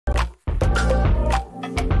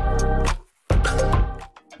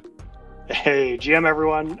Hey, GM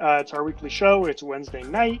everyone. It's our weekly show. It's Wednesday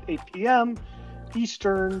night, 8 p.m.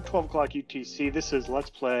 Eastern, 12 o'clock UTC. This is Let's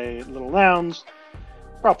Play Little Nouns,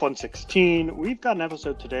 Prop 116. We've got an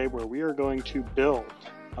episode today where we are going to build.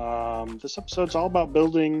 This episode's all about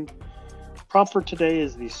building. Prompt for today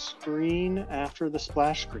is the screen after the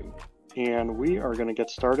splash screen. And we are going to get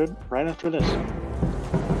started right after this.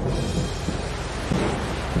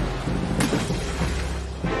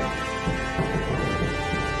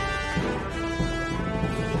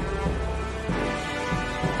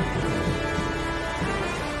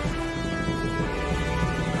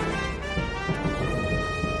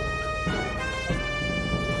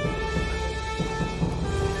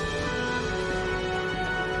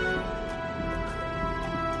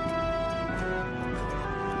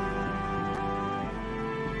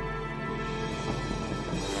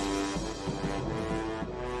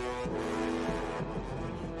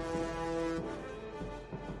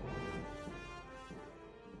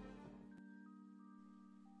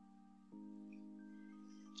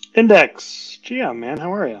 Index, GM, man,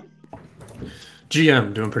 how are you?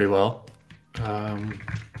 GM, doing pretty well. Yeah,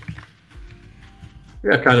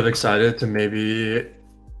 kind of excited to maybe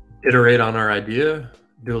iterate on our idea,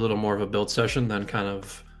 do a little more of a build session than kind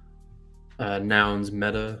of nouns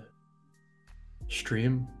meta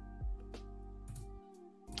stream.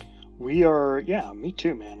 We are, yeah, me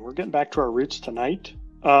too, man. We're getting back to our roots tonight.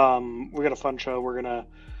 We got a fun show. We're gonna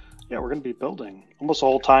be building almost the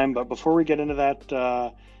whole time. But before we get into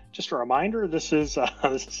that, just a reminder: this is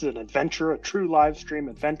an adventure, a true live stream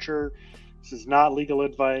adventure. This is not legal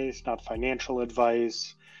advice, not financial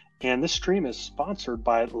advice, and this stream is sponsored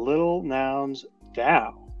by Little Nouns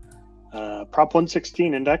DAO. Prop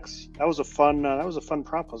 116 Index. That was a fun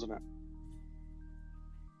prop, wasn't it?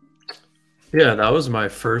 Yeah, that was my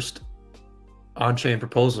first on-chain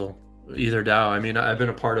proposal, either DAO. I mean, I've been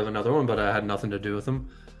a part of another one, but I had nothing to do with them.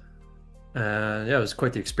 And yeah, it was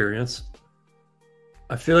quite the experience.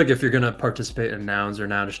 I feel like if you're going to participate in nouns or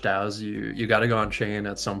nounish DAOs, you got to go on chain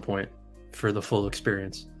at some point for the full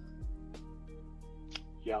experience.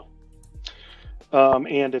 Yeah.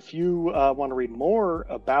 And if you want to read more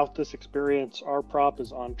about this experience, our prop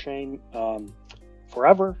is on chain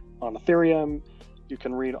forever on Ethereum. You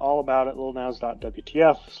can read all about it,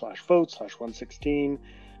 littlenouns.wtf/vote/116.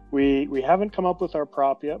 We haven't come up with our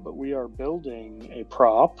prop yet, but we are building a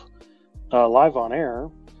prop live on air.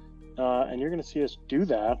 And you're going to see us do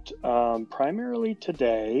that primarily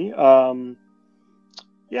today.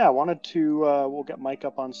 Yeah, I wanted to, we'll get Mike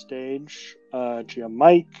up on stage. GM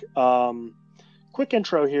Mike. Quick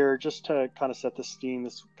intro here just to kind of set the scene.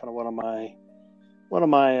 This is kind of one of my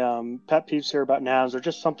pet peeves here about nouns, or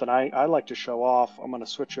just something I like to show off. I'm going to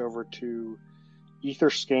switch over to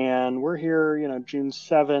Etherscan. We're here, June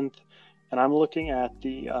 7th, and I'm looking at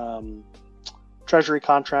the treasury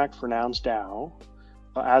contract for Nouns DAO.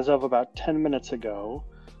 As of about 10 minutes ago,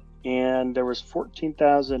 and there was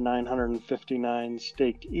 14,959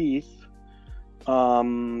 staked ETH.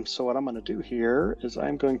 So what I'm going to do here is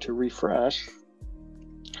I'm going to refresh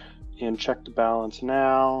and check the balance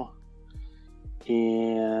now,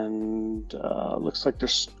 and looks like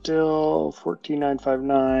there's still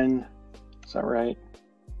 14,959. Is that right?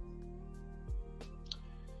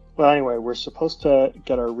 Well, anyway, we're supposed to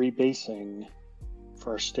get our rebasing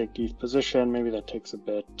for our staked ETH position. Maybe that takes a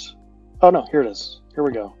bit. Oh no, here it is. Here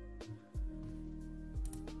we go.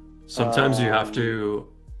 Sometimes you have to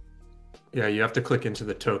click into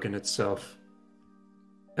the token itself,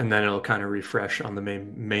 and then it'll kind of refresh on the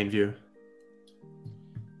main view.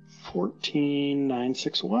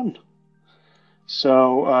 14,961.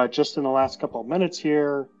 So just in the last couple of minutes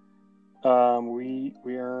here, we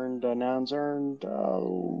earned nouns earned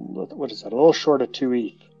what is that? A little short of 2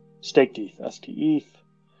 ETH. Staked ETH, STETH,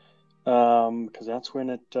 because that's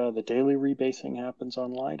when the daily rebasing happens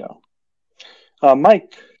on Lido.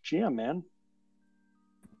 Mike, GM, man.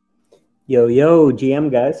 Yo,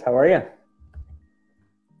 GM guys, how are you?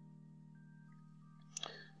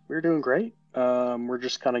 We're doing great. We're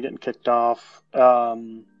just kind of getting kicked off. Yeah,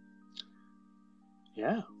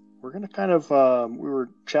 we're gonna kind of. We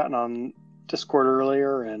were chatting on Discord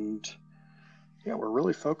earlier, and yeah, we're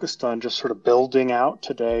really focused on just sort of building out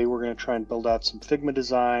today. We're going to try and build out some Figma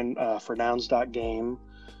design for nouns.game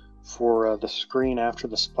for the screen after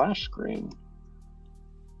the splash screen.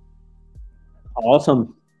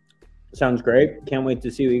 Awesome. Sounds great. Can't wait to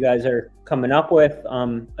see what you guys are coming up with.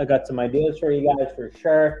 I got some ideas for you guys for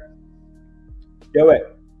sure. Do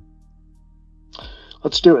it.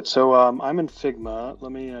 Let's do it. So I'm in Figma.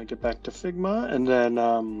 Let me get back to Figma, and then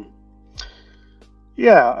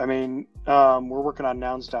yeah, I mean, we're working on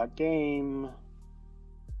nouns.game.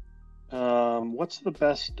 What's the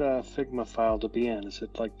best Figma file to be in? Is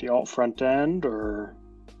it like the alt front end, or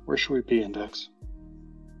where should we be, Index?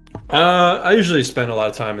 I usually spend a lot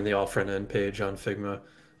of time in the alt front end page on Figma.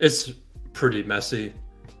 It's pretty messy,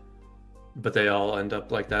 but they all end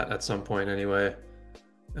up like that at some point anyway.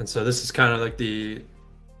 And so this is kind of like this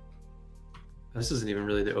isn't even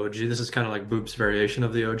really the OG. This is kind of like Boop's variation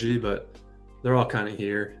of the OG, but they're all kind of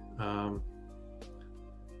here.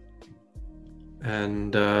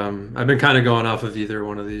 I've been kind of going off of either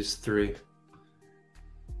one of these three,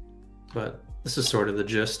 but this is sort of the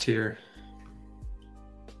gist here.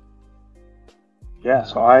 Yeah,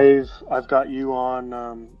 so I've got you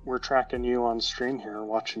on. We're tracking you on stream here,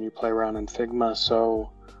 watching you play around in Figma.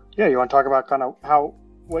 So, yeah, you want to talk about kind of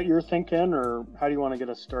what you're thinking, or how do you want to get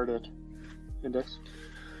us started, Index?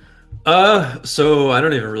 So I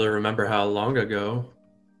don't even really remember how long ago,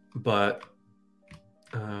 but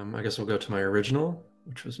I guess we'll go to my original,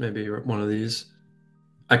 which was maybe one of these.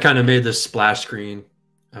 I kind of made this splash screen,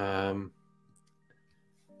 and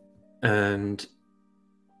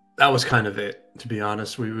that was kind of it, to be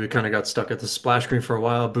honest. We kind of got stuck at the splash screen for a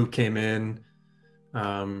while. Boop came in,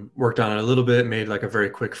 worked on it a little bit, made like a very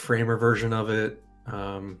quick framer version of it.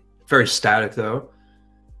 Very static though.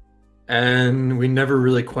 And we never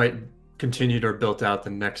really quite continued or built out the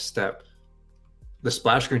next step. The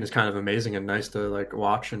splash screen is kind of amazing and nice to like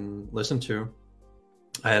watch and listen to.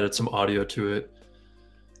 I added some audio to it.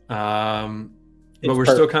 But we're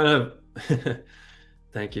still kind of,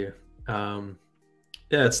 thank you.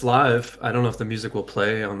 Yeah, it's live. I don't know if the music will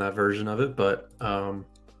play on that version of it, but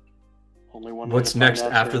only one. What's next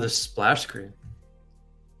after the splash screen?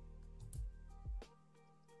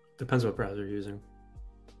 Depends what browser you're using.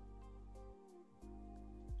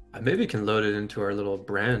 I maybe can load it into our little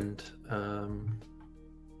brand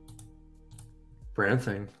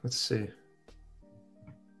thing. Let's see.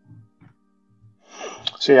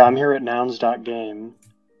 So yeah, I'm here at nouns.game.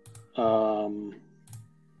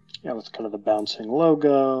 Yeah, with kind of the bouncing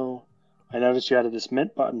logo. I noticed you added this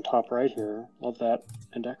mint button top right here. Love that,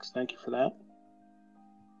 Index. Thank you for that.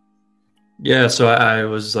 Yeah, so I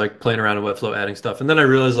was like playing around in Webflow, adding stuff. And then I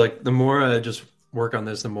realized like the more I just work on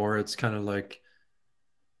this, the more it's kind of like,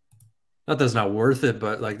 not that it's not worth it,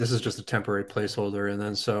 but like this is just a temporary placeholder. And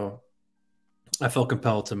then so I felt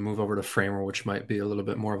compelled to move over to Framer, which might be a little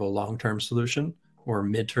bit more of a long-term solution or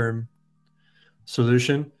midterm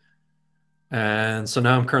solution. And so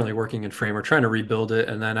now I'm currently working in Framer, trying to rebuild it.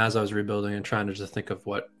 And then as I was rebuilding and trying to just think of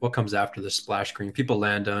what comes after the splash screen, people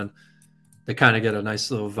land on, they kind of get a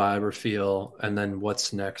nice little vibe or feel. And then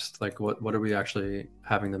what's next? Like what are we actually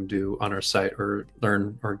having them do on our site or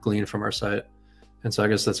learn or glean from our site? And so I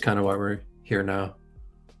guess that's kind of why we're here now.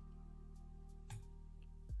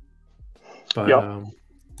 But yep.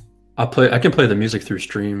 I can play the music through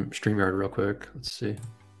StreamYard real quick. Let's see.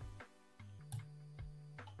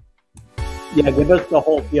 Yeah, give us the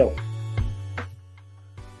whole feel.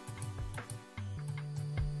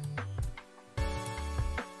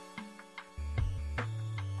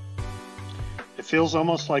 It feels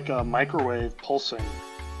almost like a microwave pulsing.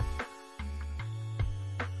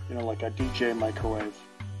 You know, like a DJ microwave.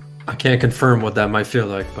 I can't confirm what that might feel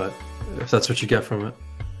like, but if that's what you get from it.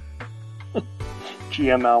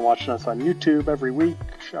 GML watching us on YouTube every week.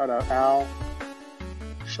 Shout out Al.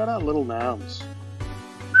 Shout out Little Nouns.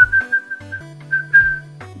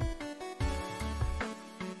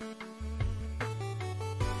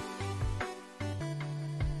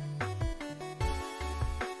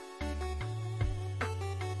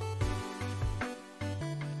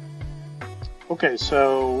 Okay,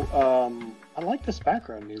 so I like this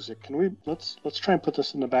background music. Can we let's try and put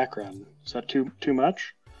this in the background? Is that too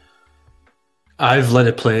much? I've let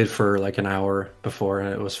it play for like an hour before and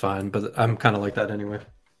it was fine, but I'm kind of like that anyway.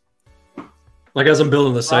 Like as I'm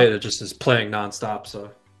building the site, it just is playing nonstop. So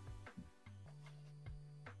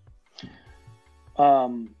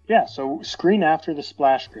yeah, so screen after the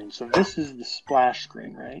splash screen. So this is the splash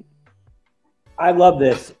screen, right? I love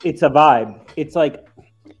this. It's a vibe. It's like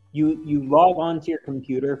you log on to your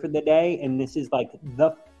computer for the day, and this is like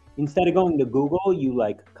instead of going to Google, you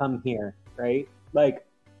like come here, right? Like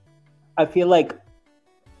I feel like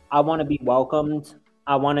I want to be welcomed.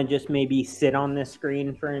 I want to just maybe sit on this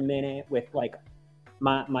screen for a minute with like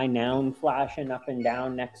my noun flashing up and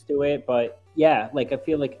down next to it. But yeah, like I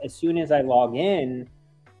feel like as soon as I log in,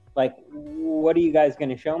 like what are you guys going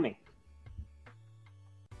to show me?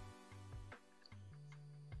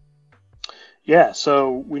 Yeah,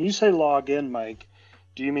 so when you say log in, Mike,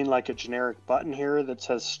 do you mean like a generic button here that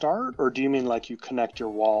says start, or do you mean like you connect your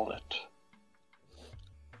wallet?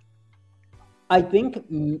 I think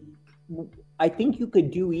I think you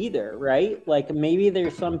could do either, right? Like maybe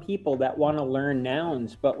there's some people that want to learn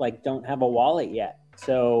nouns, but like don't have a wallet yet.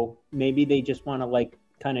 So maybe they just want to like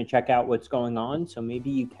kind of check out what's going on. So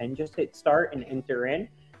maybe you can just hit start and enter in.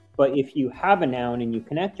 But if you have a noun and you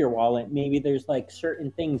connect your wallet, maybe there's like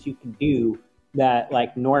certain things you can do that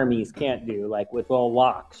like normies can't do, like with little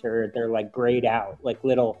locks, or they're like grayed out, like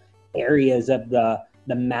little areas of the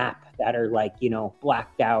map that are like, you know,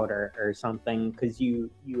 blacked out or something because you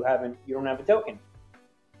don't have a token.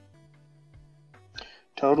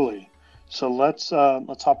 Totally. So let's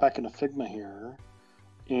hop back into Figma here.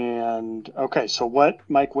 And okay, so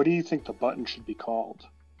Mike, what do you think the button should be called?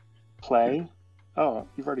 Play? Oh,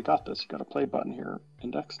 you've already got this. You got a play button here.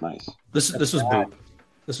 Index, nice. This was Boop.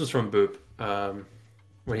 This was from Boop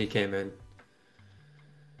when he came in.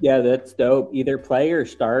 Yeah, that's dope. Either play or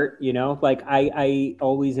start, you know, like I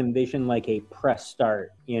always envision like a press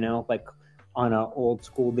start, you know, like on an old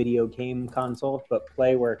school video game console, but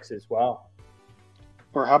play works as well.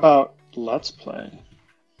 Or how about let's play?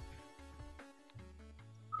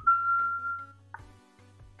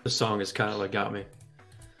 The song has kind of like got me.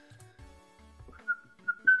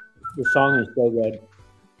 The song is so good.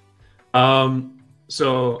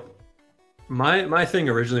 So my thing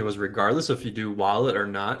originally was regardless if you do wallet or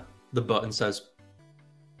not, the button says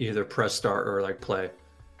either press start or like play.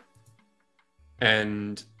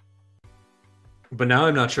 But now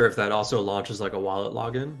I'm not sure if that also launches like a wallet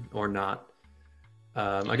login or not.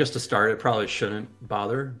 I guess to start it probably shouldn't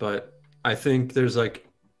bother, but I think there's like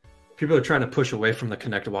people are trying to push away from the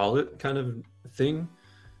connect wallet kind of thing.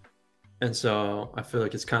 And so I feel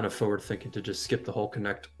like it's kind of forward thinking to just skip the whole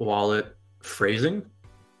connect wallet phrasing,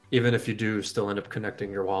 even if you do still end up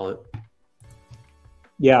connecting your wallet.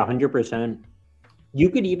 Yeah, 100%. You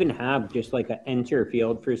could even have just like an enter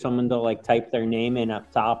field for someone to like type their name in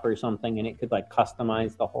up top or something, and it could like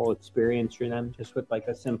customize the whole experience for them just with like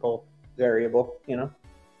a simple variable, you know?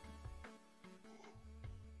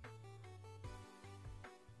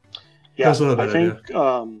 Yeah,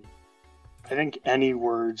 I think any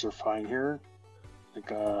words are fine here.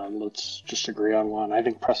 Like, let's just agree on one. I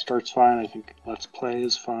think press start's fine. I think let's play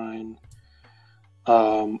is fine.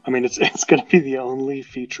 I mean, it's going to be the only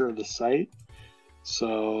feature of the site,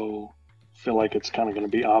 so I feel like it's kind of going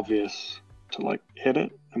to be obvious to like hit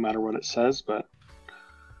it no matter what it says. But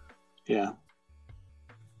yeah.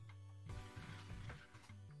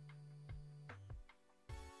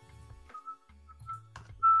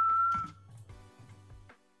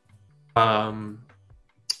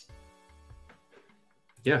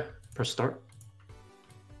 Yeah, press start.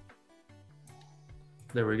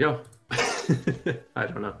 There we go. I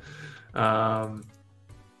don't know.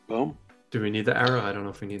 Boom. Do we need the arrow? I don't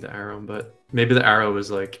know if we need the arrow, but maybe the arrow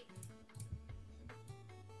is like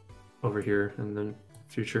over here in the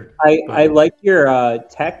future. I like your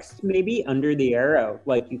text maybe under the arrow.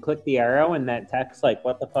 Like you click the arrow and that text like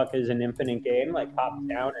what the fuck is an infinite game like pops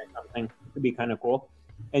down or something. Could be kind of cool.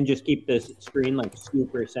 And just keep this screen like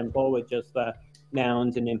super simple with just the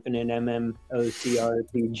nouns and infinite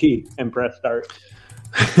MMOCRPG and press start.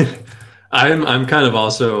 I'm kind of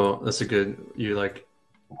also, that's a good, you like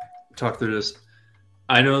talk through this.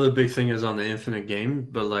 I know the big thing is on the infinite game,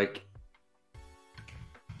 but like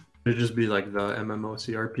it'd just be like the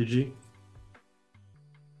MMOCRPG.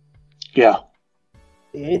 Yeah.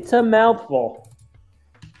 It's a mouthful.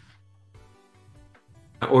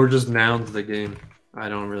 Or just nouns the game. I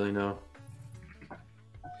don't really know.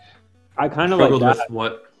 I kind of like that. With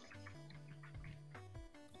what?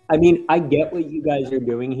 I mean, I get what you guys are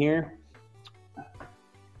doing here.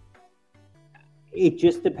 It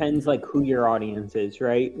just depends like who your audience is,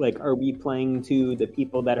 right? Like, are we playing to the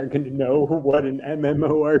people that are going to know what an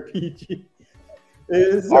MMORPG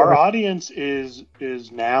is? Our audience is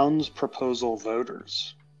nouns proposal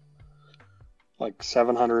voters. Like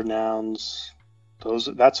 700 nouns.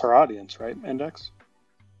 That's our audience, right? Index?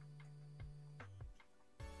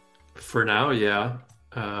 For now, yeah.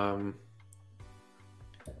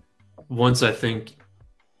 Once I think,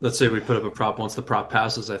 let's say we put up a prop, once the prop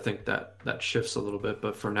passes, I think that shifts a little bit.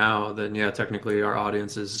 But for now, then yeah, technically our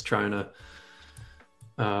audience is trying to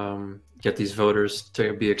get these voters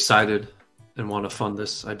to be excited and want to fund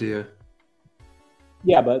this idea.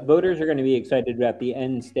 Yeah, but voters are going to be excited about the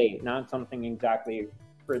end state, not something exactly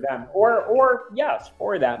for them. Or yes,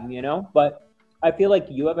 for them, you know? But I feel like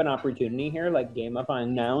you have an opportunity here, like gamifying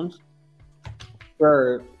nouns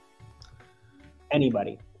for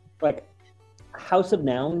anybody. Like House of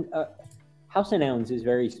Nouns is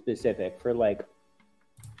very specific for like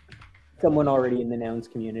someone already in the nouns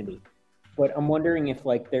community. But I'm wondering if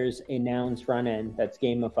like there's a nouns front end that's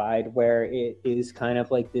gamified where it is kind of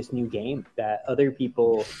like this new game that other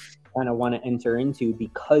people kind of want to enter into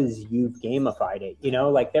because you've gamified it. You know,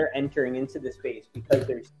 like they're entering into the space because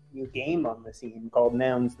there's a new game on the scene called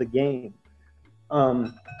Nouns the Game.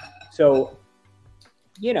 So,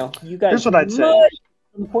 you know, you guys Here's what I'd say. at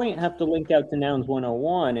some point have to link out to Nouns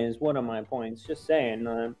 101 is one of my points. Just saying.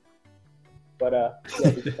 Yeah, we can talk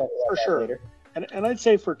about For that sure. later. And I'd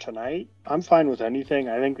say for tonight, I'm fine with anything.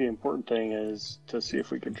 I think the important thing is to see if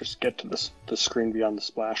we can just get to the screen beyond the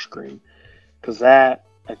splash screen, because that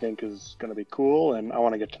I think is going to be cool, and I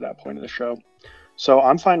want to get to that point of the show. So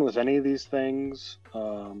I'm fine with any of these things.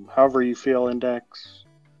 However you feel, Index.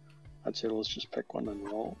 I'd say let's just pick one and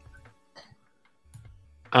roll.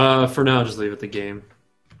 For now, just leave it the game.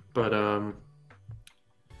 But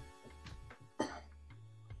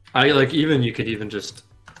I like even you could even just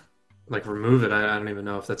like remove it. I don't even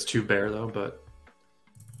know if that's too bare though, but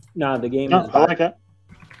No, the game No, is I like that.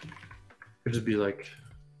 it could just be like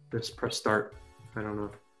just press start. I don't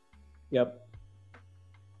know. Yep.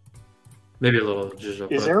 Maybe a little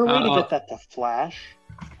zhuzh, Is there a way to get that to flash?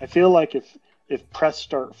 I feel like if press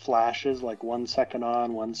start flashes like 1 second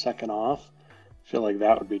on, 1 second off, I feel like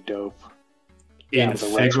that would be dope. in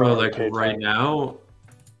the retro Figma like arcade right thing. now?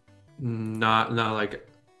 Not like.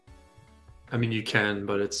 I mean, you can,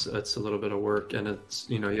 but it's a little bit of work, and it's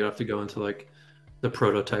you have to go into like the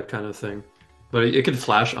prototype kind of thing. But it can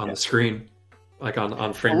flash on the screen, like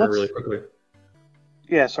on Framer really quickly.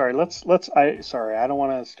 Yeah, sorry. I don't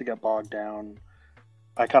want us to get bogged down.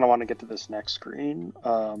 I kind of want to get to this next screen.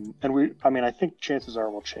 I think chances are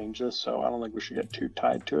we'll change this, so I don't think we should get too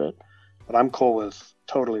tied to it. But I'm cool with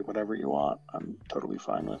totally whatever you want. I'm totally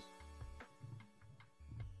fine with.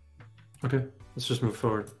 Okay, let's just move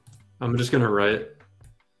forward. I'm just gonna write.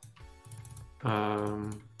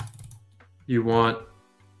 You want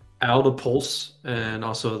out the pulse and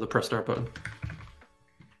also the press start button.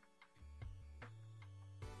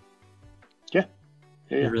 Yeah.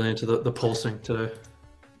 You're really into the pulsing today.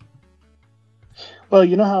 Well,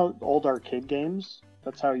 you know how old arcade games,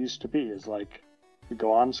 that's how it used to be, is like you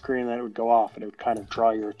go on screen, then it would go off, and it would kind of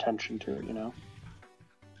draw your attention to it,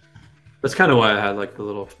 That's kind of why I had like the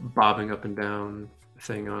little bobbing up and down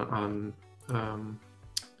thing on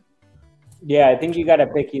Yeah, I think you got to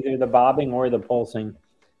pick either the bobbing or the pulsing.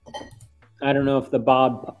 I don't know if the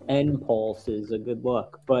bob and pulse is a good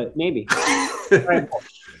look, but maybe.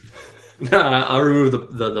 I'll remove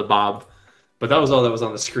the bob, but that was all that was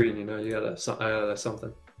on the screen. You gotta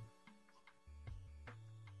something.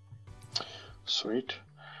 Sweet.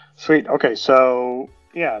 Okay, so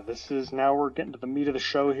yeah, we're getting to the meat of the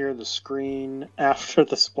show here, the screen after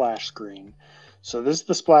the splash screen. So this is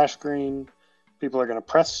the splash screen. People are going to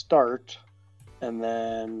press start and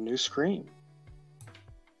then new screen.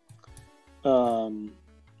 I'm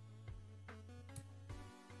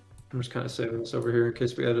just kind of saving this over here in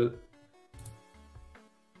case we edit.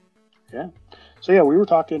 Yeah. So yeah, we were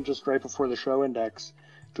talking just right before the show, Index.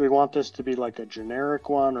 Do we want this to be like a generic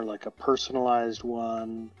one or like a personalized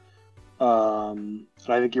one? And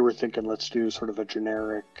I think you were thinking let's do sort of a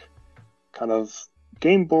generic kind of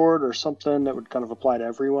game board or something that would kind of apply to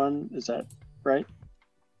everyone. Is that right?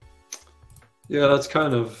 Yeah, that's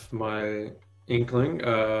kind of my inkling.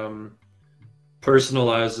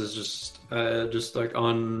 Personalized is just like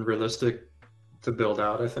unrealistic to build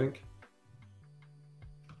out, I think.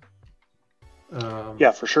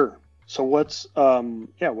 Yeah, for sure. So what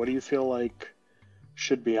do you feel like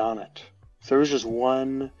should be on it? If there was just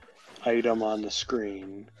one item on the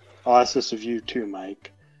screen, I'll ask this of you too,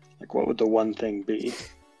 Mike. Like, what would the one thing be?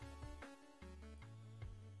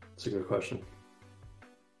 That's a good question.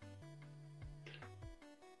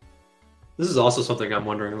 This is also something I'm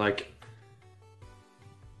wondering, like,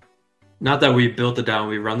 not that we built the DAO,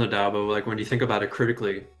 we run the DAO, but like when you think about it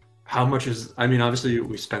critically, how much is, I mean, obviously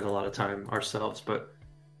we spend a lot of time ourselves, but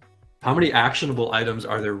how many actionable items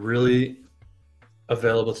are there really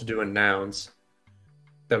available to do in nouns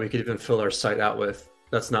that we could even fill our site out with?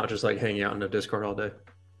 That's not just like hanging out in a Discord all day.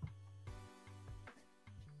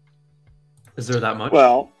 Is there that much?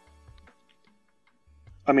 Well,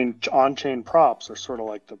 I mean, on-chain props are sort of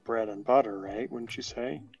like the bread and butter, right? Wouldn't you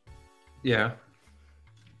say? Yeah.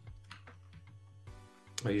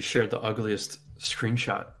 Oh, you shared the ugliest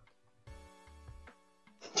screenshot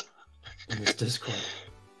in this Discord.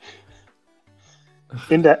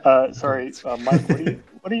 Sorry, Mike.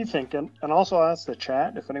 What are you thinking? And also ask the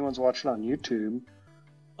chat if anyone's watching on YouTube.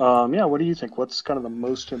 What do you think? What's kind of the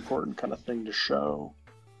most important kind of thing to show?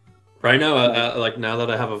 Right now, like now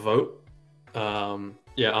that I have a vote,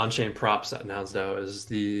 on-chain props at Nouns DAO is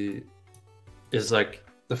the is like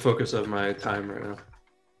the focus of my time right now.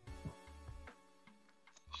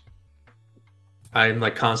 I'm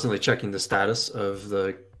like constantly checking the status of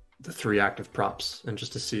the 3 active props and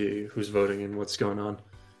just to see who's voting and what's going on.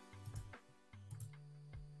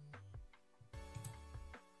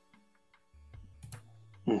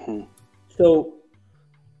 Mm-hmm. So,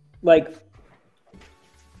 like,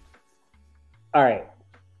 all right,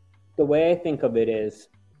 the way I think of it is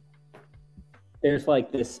there's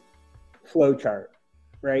like this flow chart,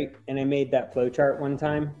 right? And I made that flow chart one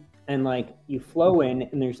time, and like you flow in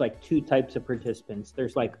and there's like 2 types of participants.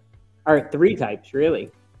 There's like, all right, 3 types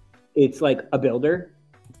really. It's like a builder,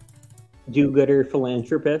 do-gooder,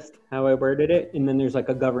 philanthropist, how I worded it, and then there's like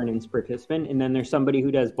a governance participant, and then there's somebody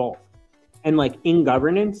who does both. And like in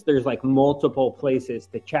governance, there's like multiple places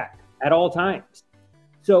to check at all times.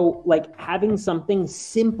 So like having something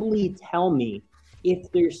simply tell me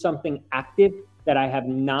if there's something active that I have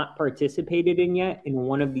not participated in yet in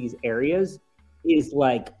one of these areas is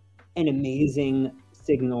like an amazing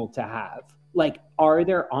signal to have. Like, are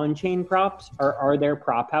there on-chain props or are there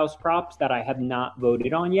prop house props that I have not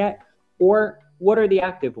voted on yet? Or what are the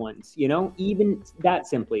active ones? You know, even that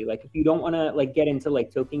simply, like if you don't want to like get into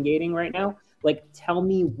like token gating right now, like tell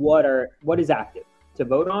me what is active to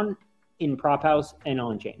vote on in prop house and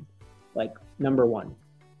on-chain. Like number 1.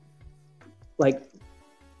 Like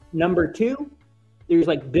number 2, there's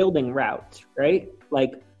like building routes, right?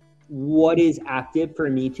 Like what is active for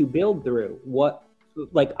me to build through? What,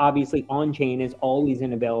 like obviously on-chain is always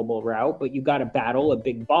an available route, but you got to battle a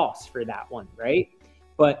big boss for that one, right?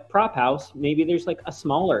 But prop house, maybe there's like a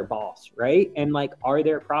smaller boss, right? And like, are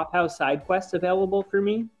there prop house side quests available for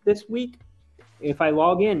me this week? If I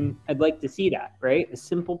log in, I'd like to see that, right? A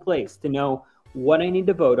simple place to know what I need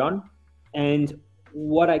to vote on and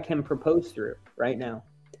what I can propose through right now.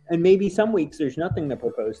 And maybe some weeks there's nothing to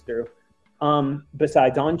propose through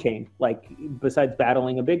besides on-chain, like besides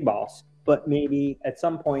battling a big boss. But maybe at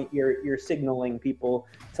some point you're signaling people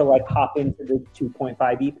to like hop into the 2.5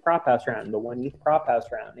 ETH prop house round, the 1 ETH prop house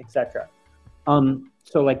round, etc.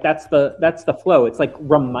 So like that's the flow. It's like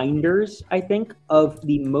reminders, I think, of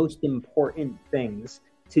the most important things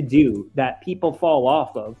to do that people fall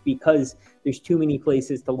off of because there's too many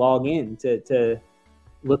places to log in to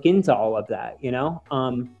look into all of that, you know?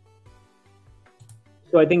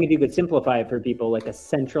 So I think if you could simplify it for people, like a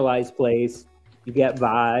centralized place, you get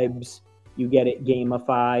vibes, you get it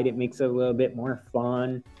gamified, it makes it a little bit more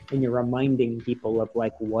fun, and you're reminding people of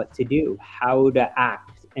like what to do, how to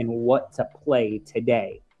act, and what to play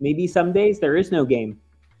today. Maybe some days there is no game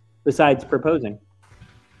besides proposing.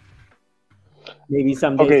 Maybe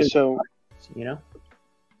some days Okay, so you know.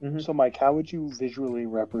 Mm-hmm. So Mike, how would you visually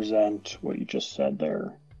represent what you just said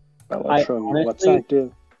there about like showing you what's honestly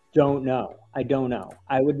active? don't know. I don't know.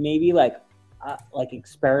 I would maybe like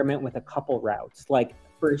experiment with a couple routes. Like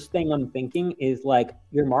first thing I'm thinking is like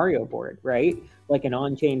your Mario board, right? Like an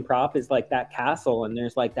on-chain prop is like that castle and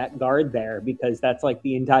there's like that guard there because that's like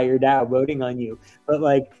the entire DAO voting on you. But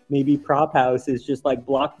like maybe prop house is just like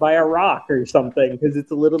blocked by a rock or something because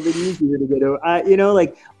it's a little bit easier to get over, you know,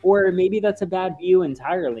 like, or maybe that's a bad view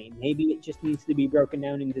entirely. Maybe it just needs to be broken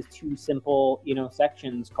down into 2 simple, you know,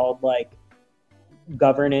 sections called like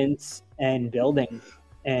governance and building,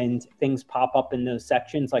 and things pop up in those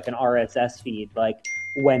sections like an RSS feed, like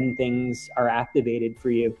when things are activated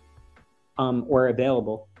for you or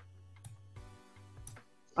available.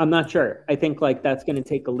 I'm not sure. I think like that's going to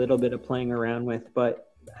take a little bit of playing around with,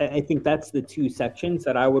 but I think that's the 2 sections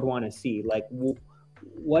that I would want to see. Like,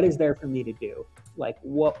 what is there for me to do? Like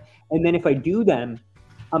what? And then if I do them,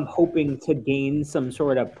 I'm hoping to gain some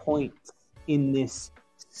sort of points in this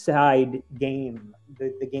side game,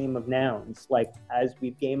 the game of nouns. Like as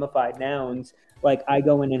we've gamified nouns, like I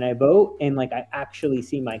go in and I vote and like I actually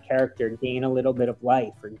see my character gain a little bit of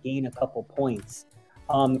life or gain a couple points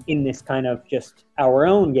in this kind of just our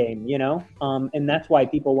own game, you know? And that's why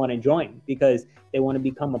people want to join, because they want to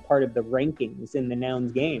become a part of the rankings in the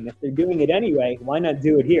nouns game. If they're doing it anyway, why not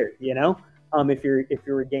do it here, you know? If you're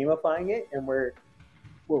gamifying it and we're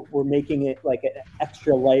making it like an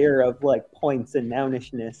extra layer of like points and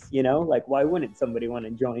nounishness, you know, like why wouldn't somebody want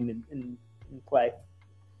to join and play?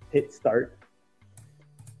 Hit start.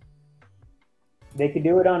 They could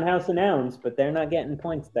do it on House of Nouns, but they're not getting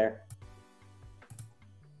points there.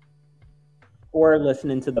 Or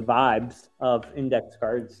listening to the vibes of Index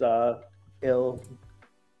Cards, ill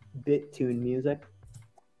bit tune music.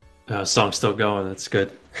 Song's still going. That's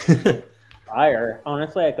good. Fire.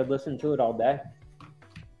 Honestly, I could listen to it all day.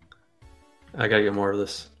 I gotta get more of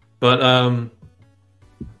this. But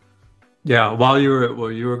yeah, while you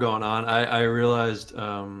were going on, I realized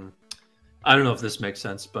I don't know if this makes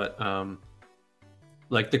sense, but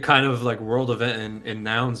like the kind of like world event in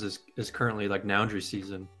nouns is currently like Noundry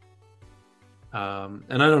season. And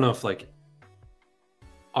I don't know if like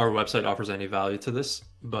our website offers any value to this,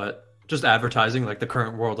 but just advertising like the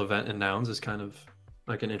current world event in nouns is kind of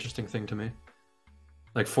like an interesting thing to me.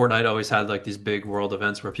 Like Fortnite always had like these big world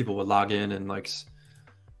events where people would log in and like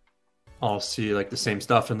all see like the same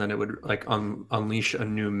stuff, and then it would like unleash a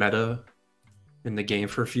new meta in the game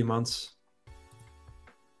for a few months.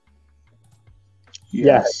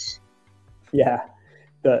 Yes. Yeah.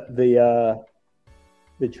 The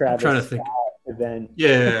Travis I'm trying to think. Scott event.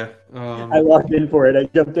 Yeah. I logged in for it. I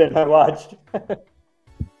jumped in. I watched.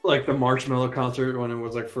 Like the Marshmello concert when it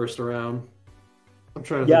was like first around. I'm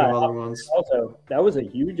trying to think of other ones. Also, that was a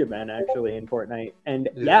huge event actually in Fortnite, and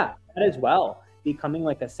that as well, becoming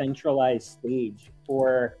like a centralized stage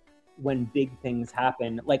for when big things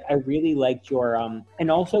happen. Like I really liked your and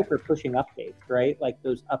also for pushing updates, right? Like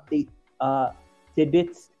those update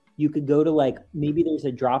tidbits. You could go to like maybe there's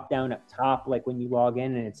a drop down up top, like when you log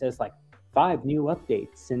in, and it says like 5 new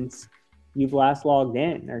updates since you've last logged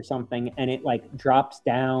in or something, and it like drops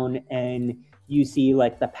down and you see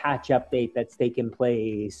like the patch update that's taken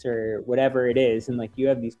place or whatever it is, and like you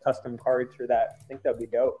have these custom cards for that. I think that'd be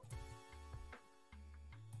dope.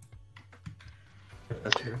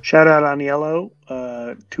 Shout out on Yellow,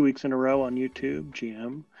 2 weeks in a row on YouTube,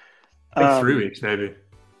 GM. I think 3 weeks maybe.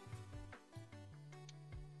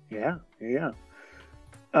 Yeah.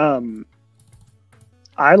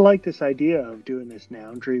 I like this idea of doing this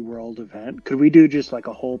Noundry World event. Could we do just like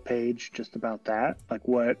a whole page just about that? Like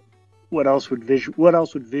what else would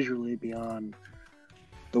visually be on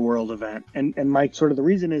the world event? And Mike, sort of the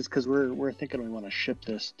reason is because we're thinking we want to ship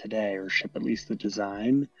this today, or ship at least the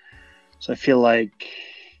design. So I feel like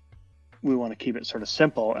we want to keep it sort of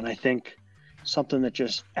simple, and I think something that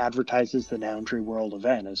just advertises the Noundry World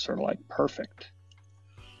event is sort of like perfect.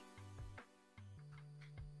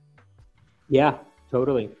 Yeah,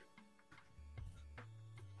 totally.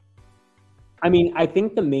 I mean, I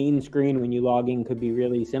think the main screen when you log in could be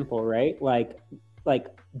really simple, right? Like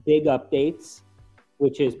big updates,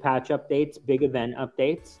 which is patch updates, big event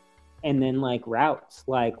updates, and then like routes,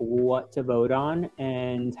 like what to vote on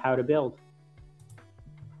and how to build.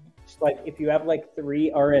 Just like if you have like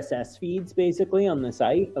 3 RSS feeds basically on the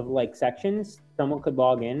site of like sections, someone could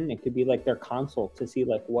log in. It could be like their console to see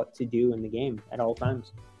like what to do in the game at all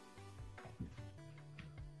times.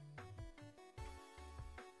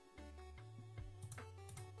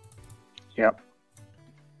 Yep.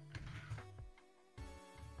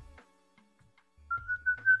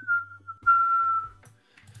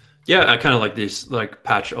 Yeah, I kind of like these like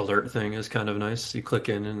patch alert thing is kind of nice. You click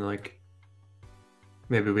in and like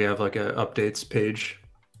maybe we have like a updates page.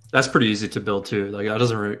 That's pretty easy to build too. Like that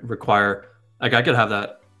doesn't require, like I could have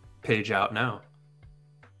that page out now.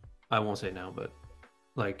 I won't say now, but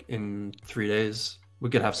like in 3 days we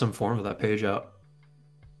could have some form of that page out.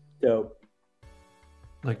 Dope.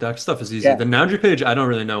 Like that stuff is easy. Yeah. The Noundry page, I don't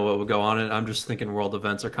really know what would go on it. I'm just thinking world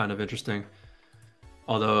events are kind of interesting.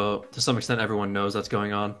 Although to some extent everyone knows that's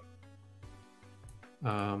going on.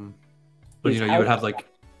 But you know, you would have like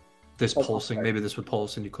this pulsing. Maybe this would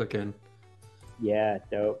pulse and you click in. Yeah,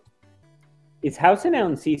 dope. Is House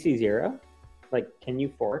announced CC0? Like, can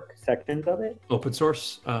you fork sections of it? Open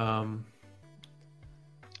source. I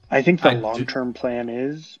think the long-term plan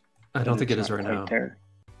is. I don't think it is right now. There.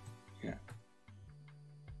 Yeah.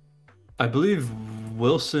 I believe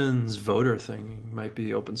Wilson's voter thing might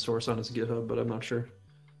be open source on his GitHub, but I'm not sure.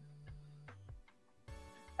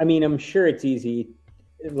 I mean, I'm sure it's easy,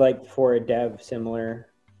 like for a dev similar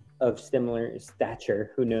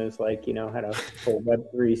stature who knows, like, you know, how to pull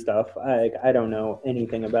Web3 stuff. I don't know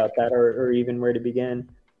anything about that or even where to begin.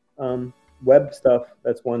 Web stuff,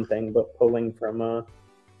 that's one thing, but pulling from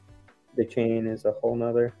the chain is a whole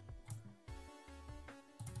nother.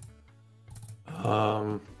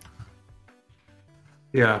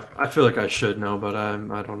 Yeah, I feel like I should know, but I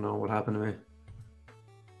don't know what happened to me.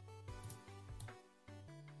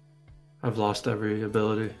 I've lost every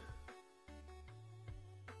ability.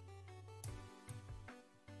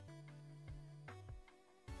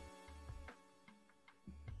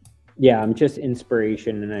 Yeah, I'm just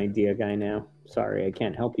inspiration and idea guy now. Sorry, I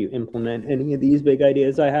can't help you implement any of these big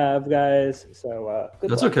ideas I have, guys. So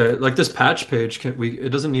that's luck. Okay. Like this patch page, it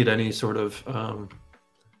doesn't need any sort of.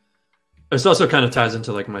 It also kind of ties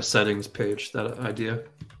into like my settings page, that idea.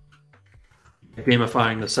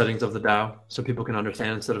 Gamifying the settings of the DAO so people can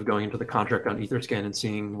understand instead of going into the contract on Etherscan and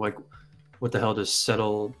seeing like what the hell does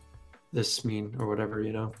settle this mean or whatever,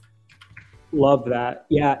 you know. Love that.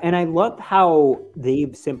 Yeah, and I love how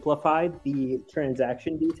they've simplified the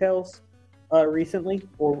transaction details recently,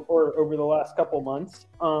 or over the last couple months.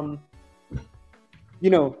 You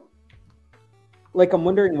know, like I'm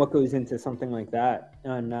wondering what goes into something like that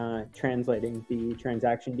on translating the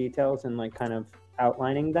transaction details and like kind of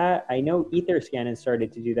outlining that. I know Etherscan has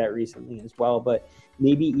started to do that recently as well, but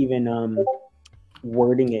maybe even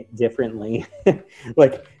wording it differently,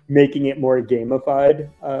 like making it more gamified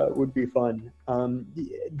would be fun.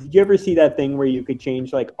 Did you ever see that thing where you could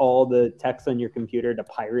change like all the text on your computer to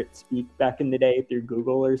pirate speak back in the day through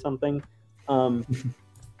Google or something?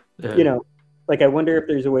 Yeah. You know, like I wonder if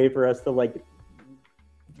there's a way for us to like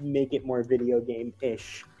make it more video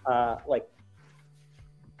game-ish, like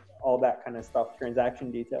all that kind of stuff,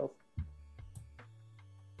 transaction details.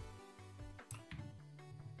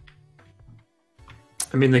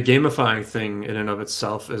 I mean, the gamifying thing in and of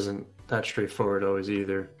itself isn't that straightforward always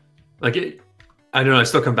either. Like, I don't know, I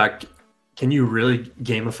still come back, can you really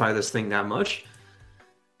gamify this thing that much?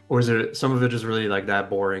 Or is it, some of it is really like that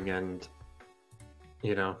boring and,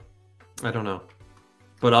 you know, I don't know.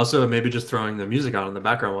 But also maybe just throwing the music on in the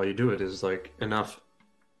background while you do it is like enough.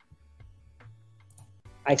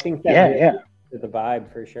 I think that Yeah. is the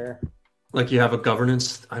vibe for sure. Like you have a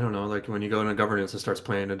governance, I don't know, like when you go into governance, it starts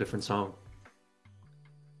playing a different song.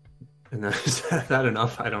 And is that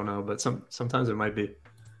enough? I don't know, but sometimes it might be.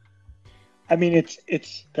 I mean,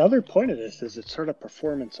 it's the other point of this is it's sort of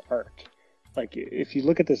performance art. Like if you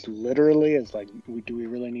look at this literally as like, do we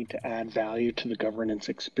really need to add value to the governance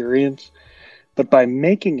experience? But by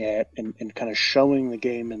making it and kind of showing the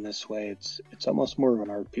game in this way, it's almost more of an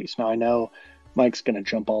art piece. Now I know Mike's going to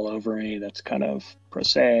jump all over me. That's kind of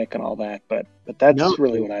prosaic and all that, but that's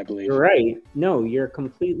really what I believe. You're right. No, you're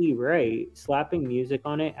completely right. Slapping music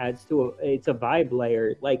on it adds to it's a vibe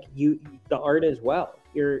layer. Like the art as well.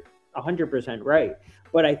 You're 100% right.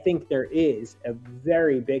 But I think there is a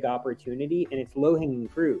very big opportunity, and it's low-hanging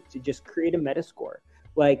fruit to just create a Metascore.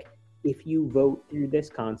 Like if you vote through this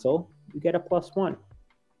console, you get a +1.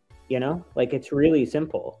 You know, like it's really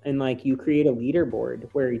simple. And like you create a leaderboard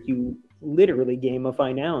where you literally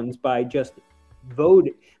gamify nouns by just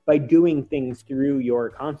by doing things through your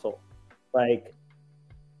console. Like,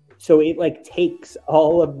 so it like takes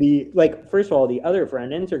all of the, like, first of all, the other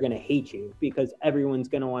front ends are going to hate you because everyone's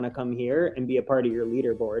going to want to come here and be a part of your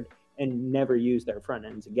leaderboard and never use their front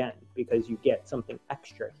ends again because you get something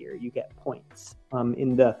extra here. You get points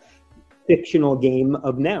in the fictional game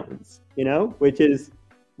of nouns, you know, which is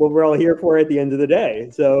what we're all here for at the end of the day.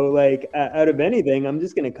 So like out of anything, I'm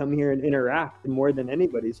just going to come here and interact more than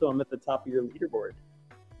anybody. So I'm at the top of your leaderboard.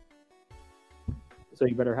 So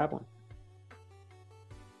you better have one.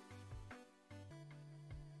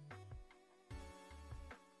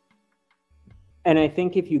 And I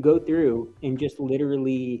think if you go through and just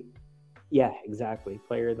literally, yeah, exactly.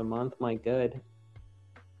 Player of the month, my good.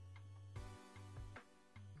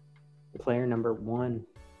 Player number 1.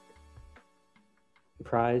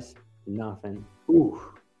 Prize, nothing. Ooh,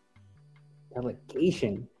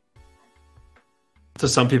 delegation. To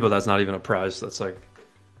some people, that's not even a prize. That's like,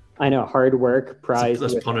 I know, hard work prize.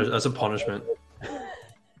 That's a punishment.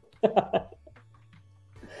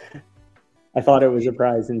 I thought it was a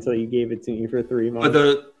prize until you gave it to me for 3 months.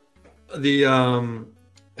 But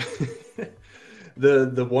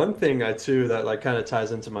the one thing too that like kind of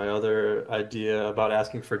ties into my other idea about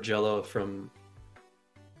asking for Jello from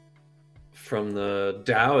the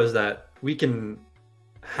DAO is that we can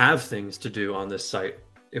have things to do on this site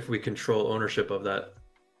if we control ownership of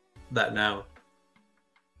that now.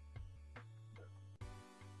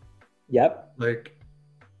 Yep. Like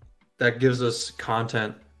that gives us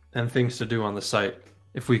content and things to do on the site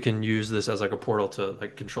if we can use this as like a portal to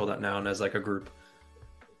like control that noun as like a group.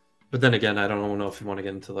 But then again, I don't know if you want to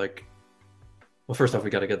get into like, well, first off, we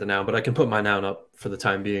got to get the noun, but I can put my noun up for the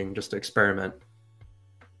time being just to experiment.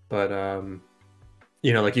 But,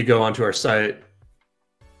 you know, like you go onto our site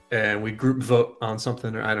and we group vote on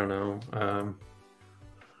something, or I don't know.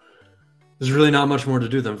 There's really not much more to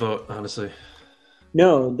do than vote, honestly.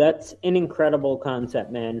 No, that's an incredible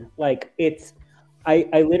concept, man. Like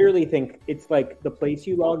I literally think it's like the place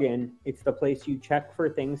you log in. It's the place you check for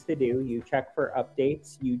things to do. You check for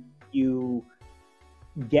updates. You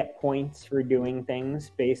get points for doing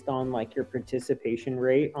things based on like your participation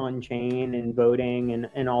rate on chain and voting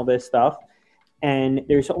and all this stuff. And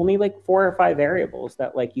there's only like 4 or 5 variables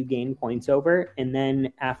that like you gain points over. And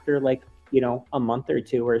then after like, you know, a month or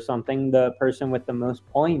 2 or something, the person with the most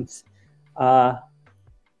points, yeah,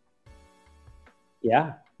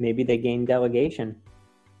 maybe they gain delegation.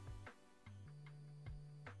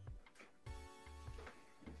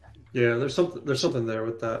 Yeah, there's something there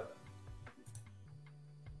with that.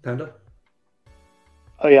 Panda?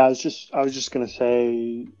 Oh yeah, I was just gonna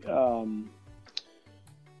say.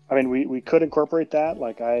 I mean, we could incorporate that.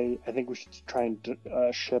 Like, I think we should try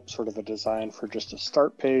and ship sort of a design for just a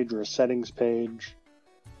start page or a settings page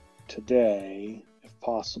today, if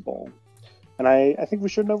possible. And I think we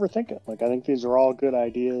shouldn't overthink it. Like, I think these are all good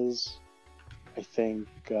ideas. I think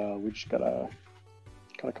we just gotta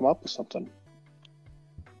kind of come up with something.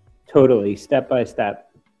 Totally, step by step.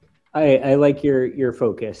 I like your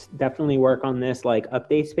focus. Definitely work on this like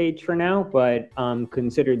updates page for now, but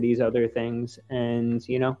consider these other things, and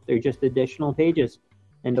they're just additional pages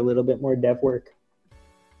and a little bit more dev work.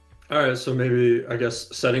 All right, so maybe I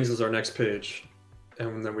guess settings is our next page,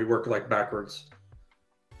 and then we work like backwards.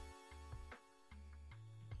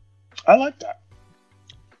 I like that.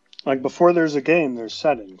 Like, before there's a game, there's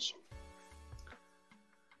settings.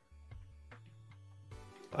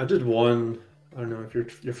 I did one. I don't know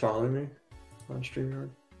if you're following me on StreamYard.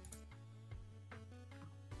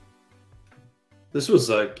 This was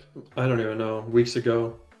like, I don't even know, weeks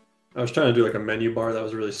ago. I was trying to do like a menu bar that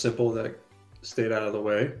was really simple that stayed out of the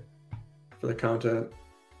way for the content.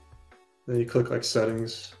 Then you click like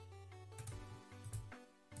settings.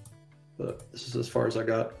 But this is as far as I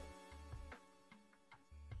got.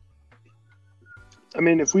 I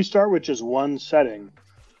mean, if we start with just one setting,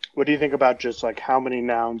 what do you think about just like how many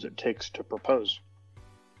nouns it takes to propose?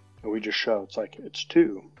 And we just show it's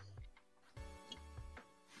 2.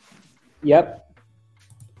 Yep.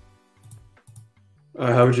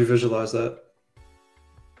 How would you visualize that?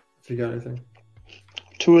 If you got anything.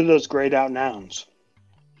 2 of those grayed out nouns,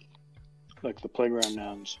 like the playground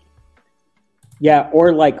nouns. Yeah,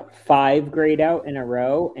 or like 5 grayed out in a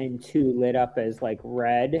row and 2 lit up as like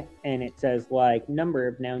red, and it says like number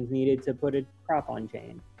of nouns needed to put a prop on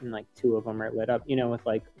chain, and like 2 of them are lit up, with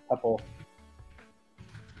like a couple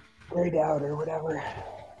grayed out or whatever.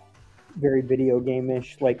 Very video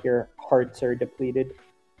game-ish, like your hearts are depleted.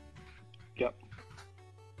 Yep.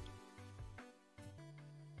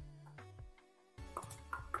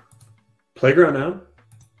 Playground noun?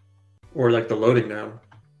 Or like the loading noun?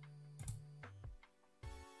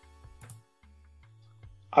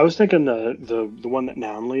 I was thinking the one that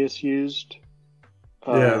Nounlius used.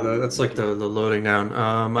 Yeah, that's like the loading noun.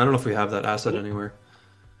 I don't know if we have that asset anywhere.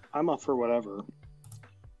 I'm up for whatever.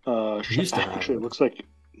 Actually, it looks like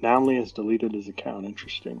Nounlius deleted his account.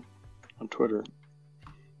 Interesting. On Twitter.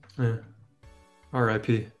 Yeah.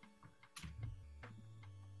 R.I.P.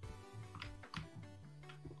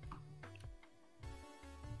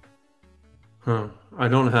 Huh. I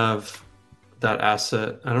don't have that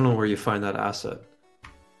asset. I don't know where you find that asset.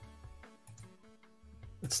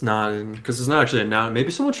 It's not in, because it's not actually a noun.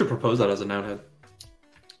 Maybe someone should propose that as a noun head.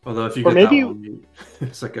 Although if you get that one,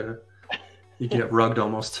 it's like you get rugged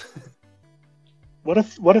almost. What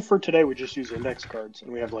if for today we just use index cards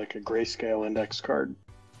and we have like a grayscale index card?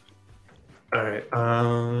 All right.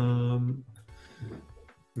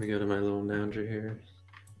 Let me go to my little nounger here.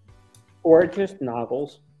 Or just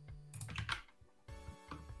novels.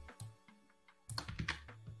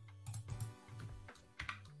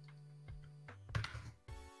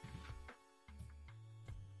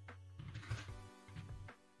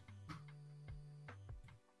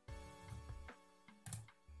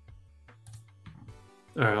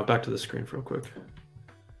 All right, I'll back to the screen real quick.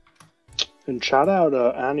 And shout out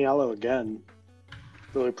Aniello again.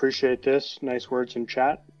 Really appreciate this. Nice words in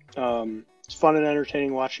chat. It's fun and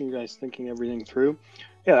entertaining watching you guys thinking everything through.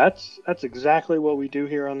 Yeah, that's exactly what we do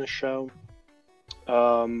here on the show.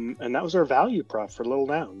 And that was our value prop for Little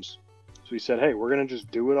Nouns. So we said, hey, we're going to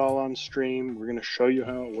just do it all on stream. We're going to show you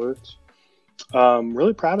how it works.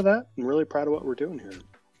 Really proud of that and really proud of what we're doing here.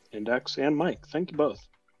 Index and Mike, thank you both.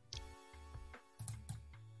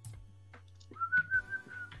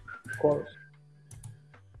 Of course.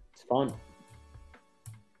 It's fun.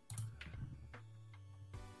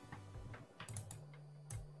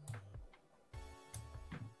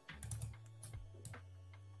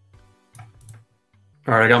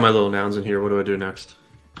 All right, I got my little nouns in here. What do I do next?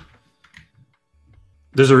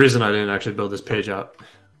 There's a reason I didn't actually build this page out.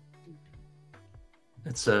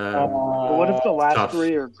 It's But what if the last tough.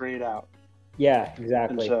 3 are grayed out? Yeah,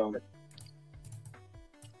 exactly. And so,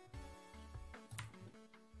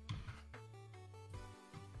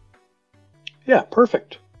 yeah,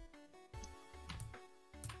 perfect.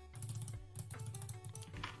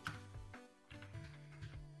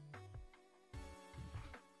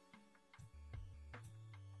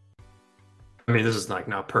 I mean, this is like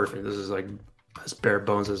not perfect. This is like as bare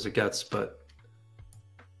bones as it gets, but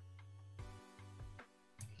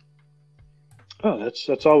Oh,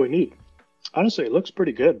 that's all we need. Honestly, it looks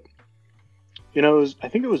pretty good. You know, I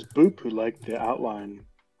think it was Boop who liked the outline,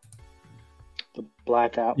 the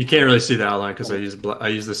black out. You can't really see the outline because I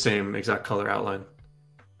use the same exact color outline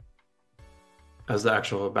as the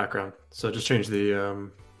actual background. So just change the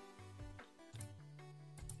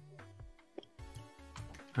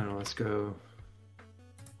I don't know, let's go.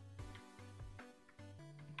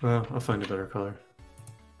 Well, I'll find a better color.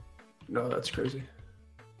 No, that's crazy.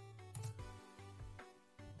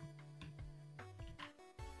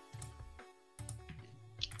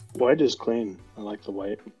 White is clean. I like the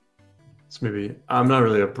white. It's maybe, I'm not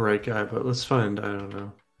really a bright guy, but let's find, I don't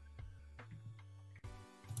know.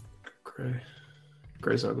 Gray.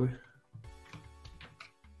 Gray's ugly.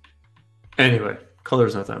 Anyway,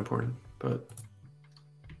 color's not that important, but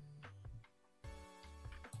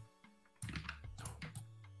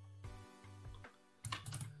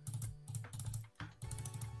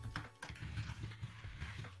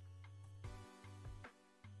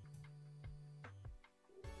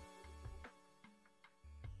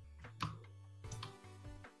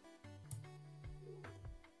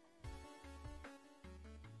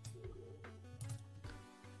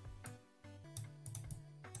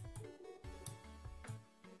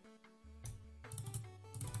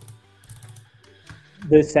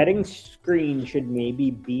The settings screen should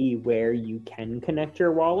maybe be where you can connect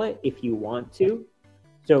your wallet if you want to.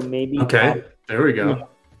 So maybe okay, there we go.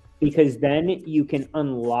 Because then you can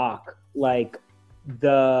unlock like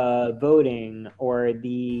the voting or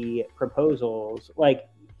the proposals. Like,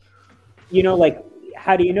 you know, like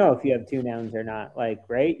how do you know if you have two nouns or not? Like,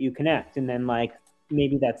 right? You connect and then like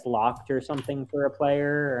maybe that's locked or something for a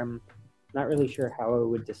player. I'm not really sure how it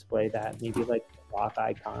would display that. Maybe like the lock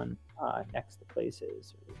icon next to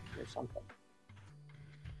places or something.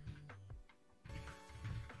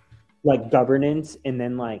 Like governance and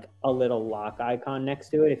then like a little lock icon next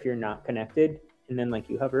to it if you're not connected. And then like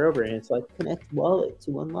you hover over and it's like connect wallet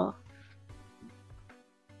to unlock.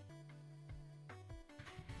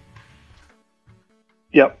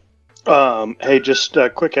 Yep. Hey, just a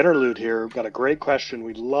quick interlude here. We've got a great question.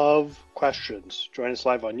 We love questions. Join us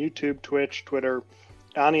live on YouTube, Twitch, Twitter.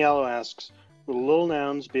 Aniello asks, will little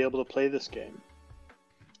nouns be able to play this game?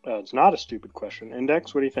 It's not a stupid question.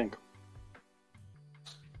 Index, what do you think?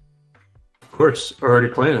 Of course, already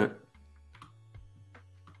playing it.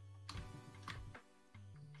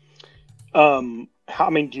 I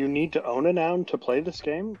mean, do you need to own a noun to play this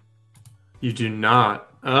game? You do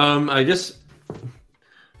not. I guess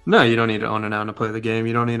no, you don't need to own a noun to play the game.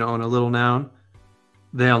 You don't need to own a little noun.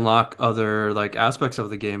 They unlock other like aspects of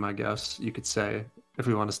the game, I guess you could say, if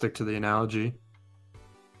we want to stick to the analogy.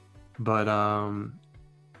 But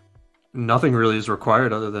nothing really is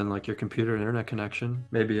required other than like your computer and internet connection.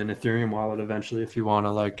 Maybe an Ethereum wallet eventually if you want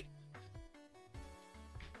to like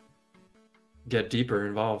get deeper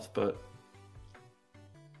involved, but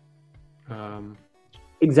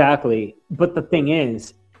Exactly. But the thing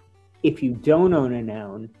is, if you don't own a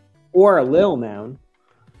noun or a lil noun,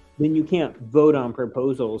 then you can't vote on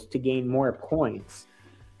proposals to gain more points.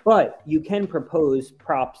 But you can propose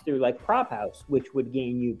props through like Prop House, which would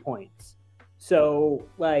gain you points. So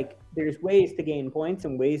like there's ways to gain points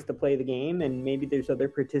and ways to play the game, and maybe there's other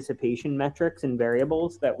participation metrics and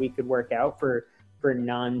variables that we could work out for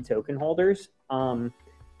non-token holders.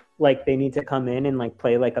 Like they need to come in and like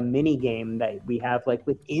play like a mini game that we have like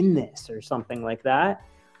within this or something like that,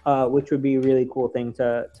 which would be a really cool thing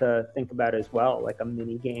to think about as well, like a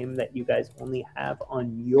mini game that you guys only have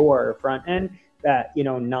on your front end that, you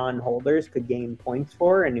know, non-holders could gain points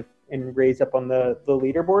for and raise up on the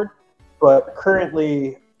leaderboard. But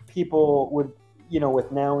currently people would, you know,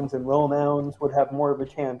 with nouns and lil nouns would have more of a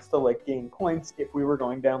chance to like gain points if we were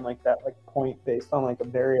going down like that, like point based on like a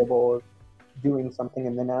variable of doing something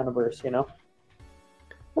in the nouniverse, you know?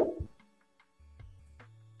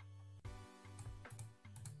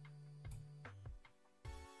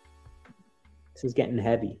 This is getting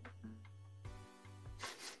heavy.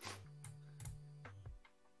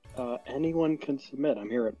 Anyone can submit. I'm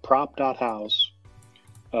here at prop.house.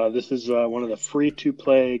 This is one of the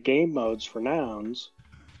free-to-play game modes for nouns.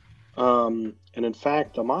 And in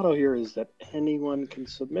fact, the motto here is that anyone can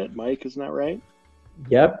submit. Mike, isn't that right?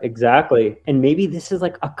 Yep, exactly. And maybe this is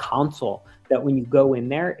like a console that when you go in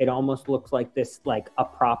there, it almost looks like this, like a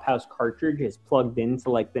Prop House cartridge is plugged into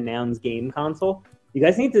like the nouns game console. You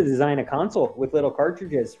guys need to design a console with little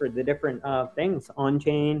cartridges for the different things.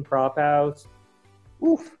 On-chain, Prop House.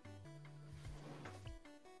 Oof.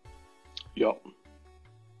 Yep.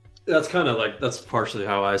 that's kind of like, that's partially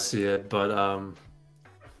how I see it, but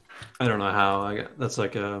I don't know how. That's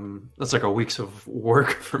like a weeks of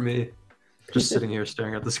work for me. just sitting here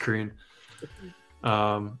staring at the screen.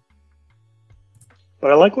 But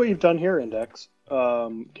I like what you've done here, Index.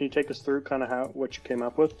 Can you take us through kind of what you came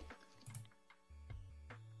up with?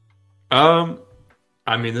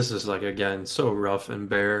 I mean, this is like, again, so rough and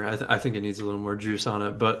bare. I think it needs a little more juice on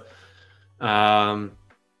it, but I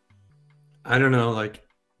don't know, like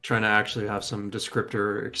trying to actually have some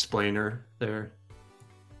descriptor explainer there.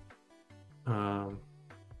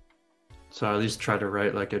 So I at least try to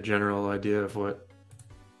write like a general idea of what,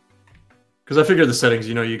 because I figured the settings,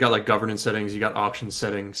 you know, you got like governance settings, you got auction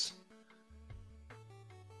settings.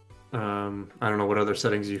 I don't know what other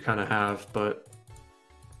settings you kind of have, but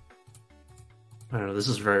I don't know. This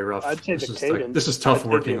is very rough. I'd say this is tough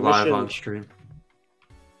working live on stream.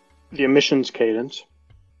 The emissions cadence.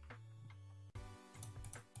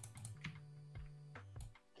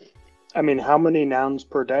 I mean, how many nouns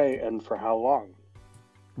per day and for how long?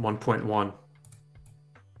 1.1.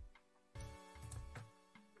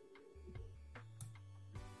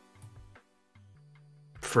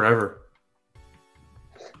 Forever.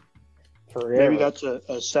 Maybe that's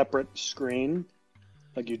a separate screen.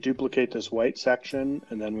 Like you duplicate this white section,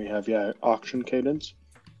 and then we have, auction cadence.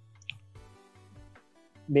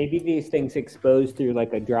 Maybe these things expose through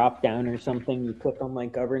like a drop down or something. You click on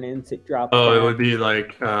like governance, it drops down. It would be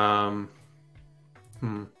like,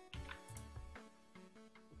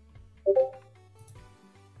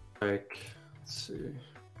 like, let's see.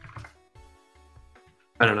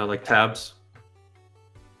 I don't know, like tabs.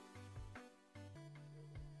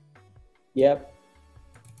 Yep.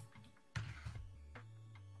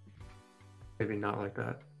 Maybe not like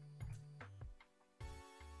that.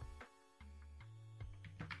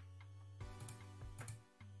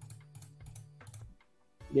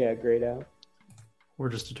 Yeah, grayed out. Or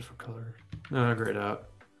just a different color. No, grayed out.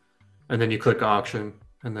 And then you click auction,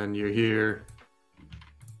 and then you're here.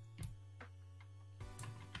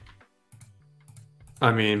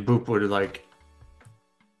 I mean, Boop would like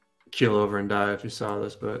keel over and die if you saw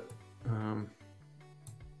this, but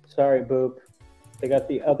sorry, Boop. They got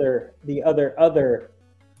the other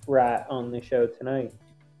rat on the show tonight.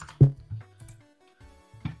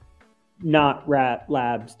 Not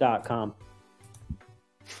ratlabs.com.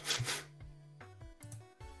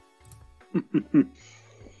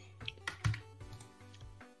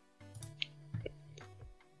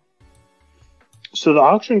 So the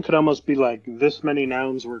auction could almost be like, this many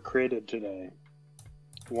nouns were created today.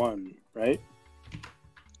 1, right?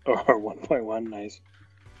 Or 1.1, nice.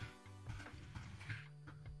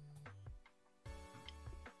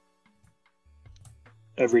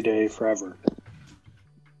 Every day, forever.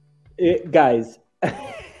 Guys,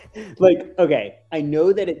 like, okay, I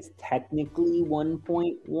know that it's technically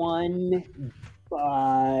 1.1,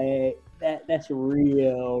 but that's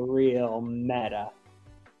real meta.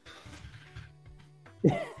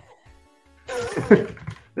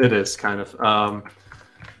 It is kind of.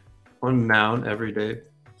 One noun every day,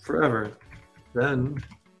 forever. Then,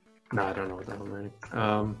 no, I don't know what that one meant.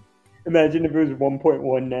 Imagine if it was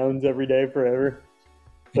 1.1 nouns every day forever.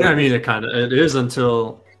 Yeah, I mean, it is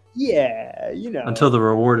until. Yeah, you know. Until the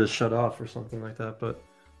reward is shut off or something like that, but.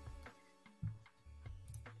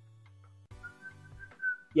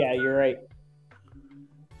 Yeah, you're right.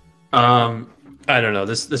 I don't know.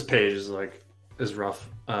 This page is rough.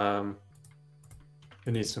 It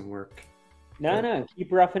needs some work. No,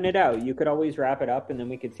 keep roughing it out. You could always wrap it up, and then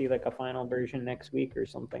we could see like a final version next week or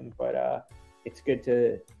something. But it's good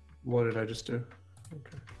to. What did I just do?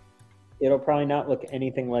 Okay. It'll probably not look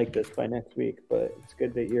anything like this by next week, but it's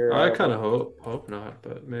good that you're. I kind of hope not,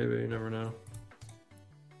 but maybe you never know.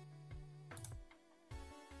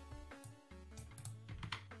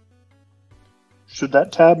 Should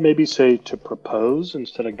that tab maybe say to propose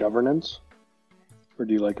instead of governance? Or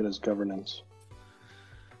do you like it as governance?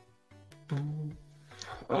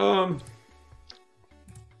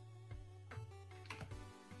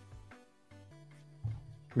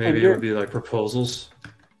 Maybe it would be like proposals.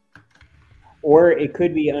 Or it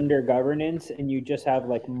could be under governance and you just have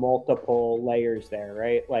like multiple layers there,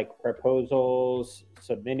 right? Like proposals,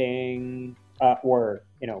 submitting, or,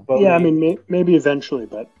 voting. Yeah, I mean, maybe eventually,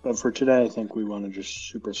 but for today, I think we want to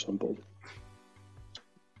just super simple.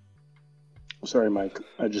 Sorry, Mike.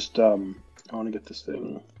 I just I want to get this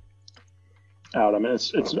thing out. I mean,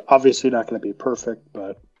 it's obviously not going to be perfect,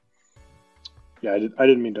 but yeah, I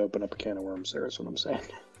didn't mean to open up a can of worms there. Is what I'm saying.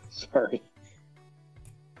 Sorry.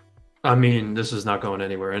 I mean, this is not going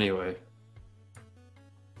anywhere anyway.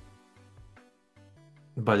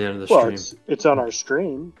 By the end of the stream. It's on our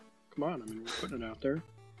stream. Come on, I mean, we're putting it out there.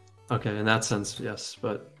 Okay, in that sense, yes,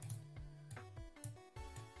 but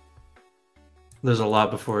There's a lot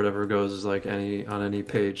before it ever goes like on any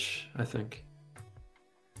page, I think.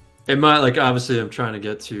 It might, like, obviously I'm trying to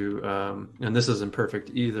get to, and this isn't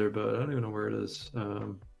perfect either, but I don't even know where it is.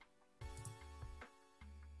 Man,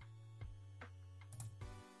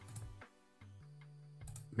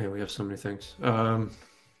 we have so many things. Oh,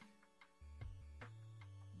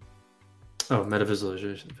 meta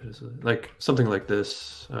visualization, like something like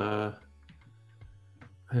this. I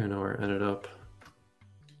don't know where it ended up.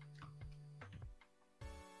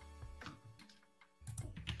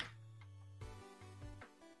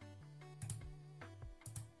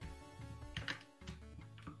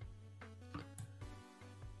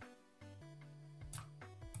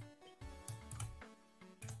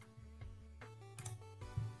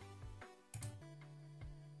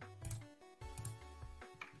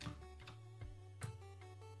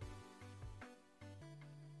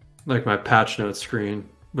 Like my patch notes screen,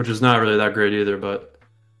 which is not really that great either, but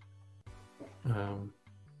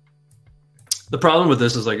the problem with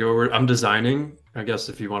this is like I'm designing, I guess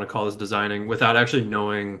if you want to call this designing, without actually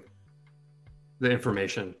knowing the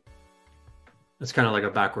information. It's kind of like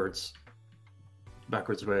a backwards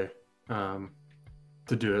way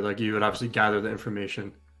to do it. Like you would obviously gather the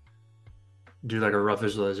information, do like a rough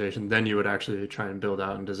visualization, then you would actually try and build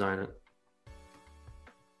out and design it.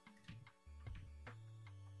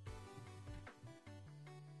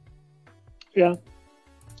 Yeah.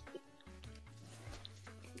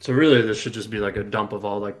 So really this should just be like a dump of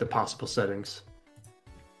all like the possible settings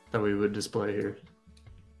that we would display here.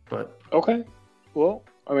 But okay. Well,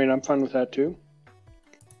 I mean, I'm fine with that too.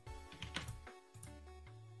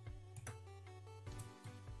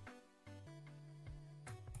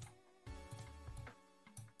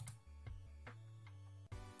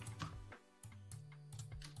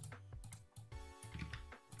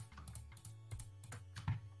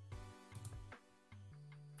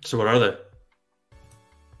 So what are they?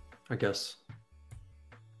 I guess.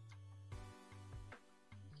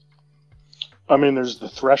 I mean, there's the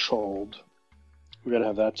threshold. We gotta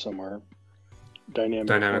have that somewhere.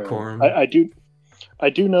 Dynamic quorum. I do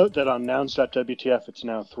note that on nouns.wtf it's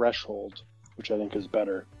now threshold, which I think is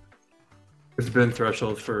better. It's been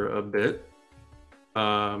threshold for a bit.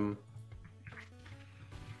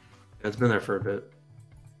 It's been there for a bit.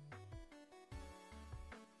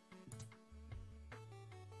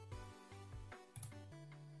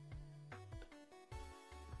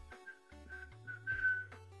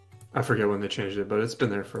 I forget when they changed it, but it's been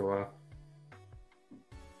there for a while.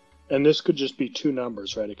 And this could just be two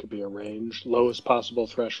numbers, right? It could be a range, lowest possible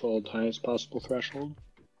threshold, highest possible threshold.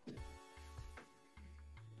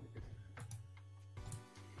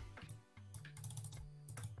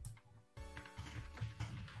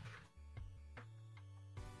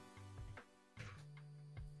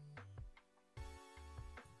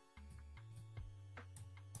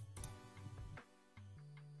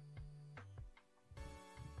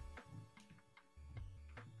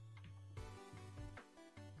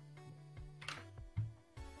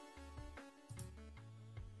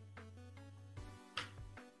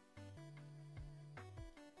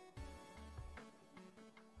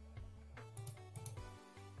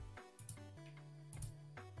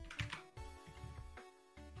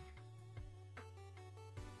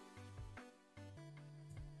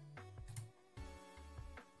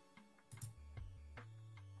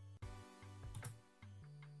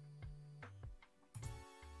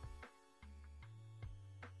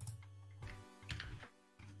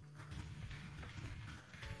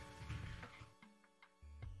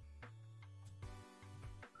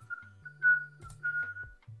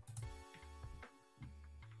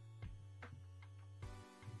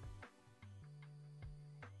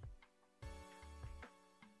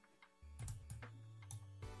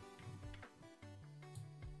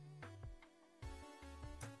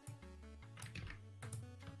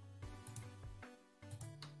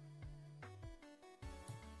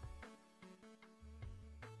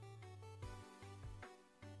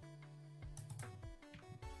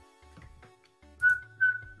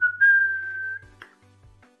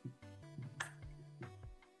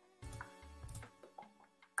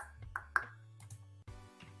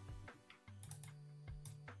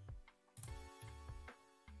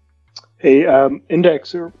 Hey,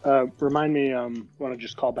 Indexer, remind me, want to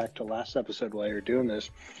just call back to last episode while you're doing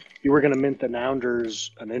this. You were going to mint the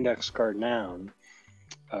Nounders an index card noun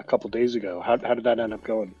a couple days ago. How did that end up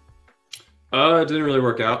going? It didn't really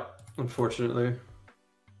work out, unfortunately.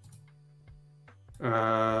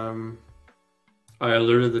 I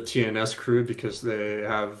alerted the TNS crew because they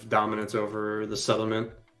have dominance over the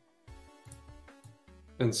settlement.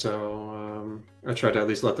 And so I tried to at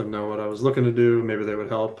least let them know what I was looking to do. Maybe they would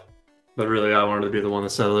help. But really, I wanted to be the one to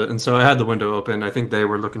settle it, and so I had the window open. I think they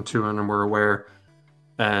were looking too and were aware,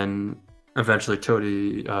 and eventually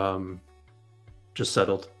Toady just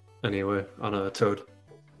settled anyway on a toad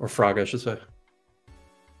or frog, I should say.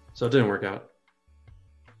 So it didn't work out.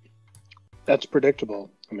 That's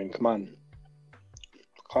predictable. I mean, come on.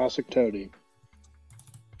 Classic Toady.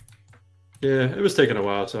 Yeah, it was taking a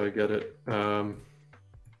while, so I get it.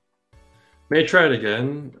 May try it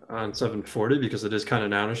again on 740 because it is kind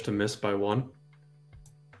of nounish to miss by 1.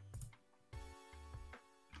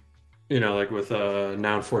 You know, like with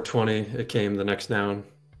noun 420, it came the next noun.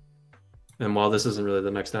 And while this isn't really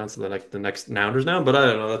the next noun, so the next nounder's noun, but I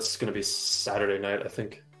don't know, that's going to be Saturday night, I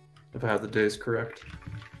think, if I have the days correct.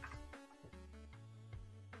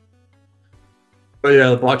 But yeah,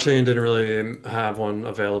 the blockchain didn't really have one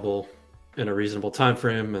available in a reasonable time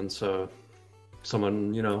frame, and so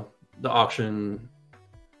someone, you know, the auction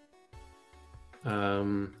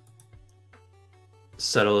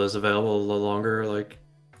settle is available a little longer, like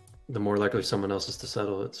the more likely someone else is to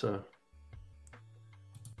settle it. So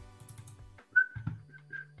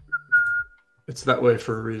it's that way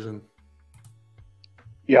for a reason.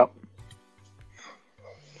 Yep.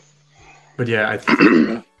 But yeah, I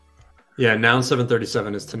think yeah, noun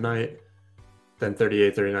 737 is tonight, then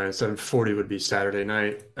 38, 39, 740 would be Saturday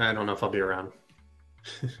night. I don't know if I'll be around.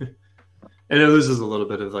 And it loses a little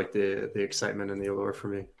bit of like the excitement and the allure for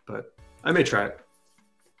me, but I may try it.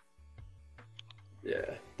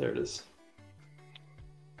 Yeah, there it is.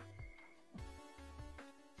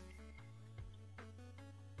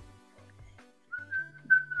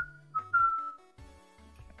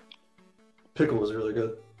 Pickle was really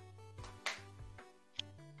good.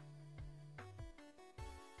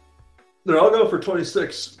 They're all going for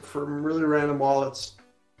 26 from really random wallets.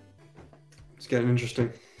 It's getting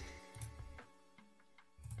interesting.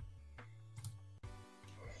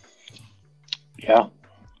 Yeah.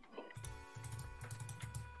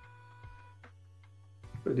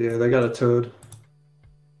 But yeah, they got a toad.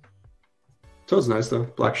 Toad's nice though.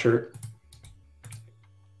 Black shirt.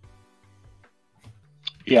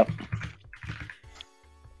 Yep.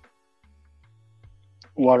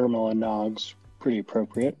 Watermelon Nogs, pretty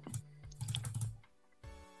appropriate.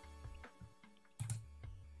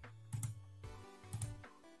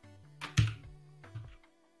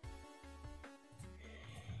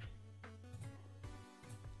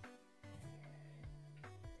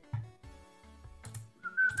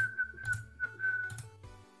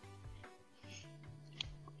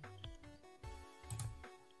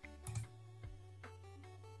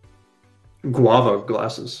 Guava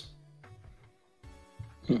glasses.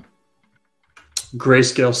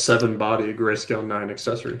 Grayscale 7 body, grayscale 9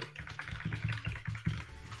 accessory.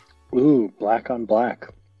 Ooh, black on black.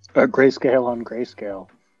 Grayscale on grayscale.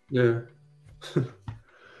 Yeah.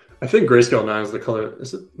 I think grayscale 9 is the color.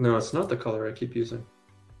 Is it? No, it's not the color I keep using.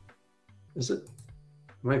 Is it?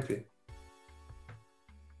 Might be.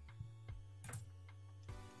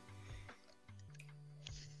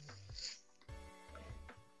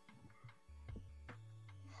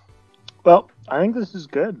 Well, I think this is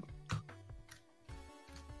good.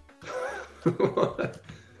 I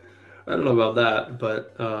don't know about that,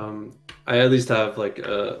 but I at least have like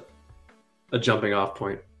a jumping off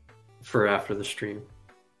point for after the stream.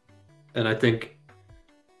 And I think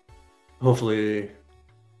hopefully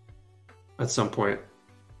at some point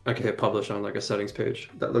I can hit publish on like a settings page.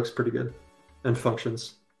 That looks pretty good and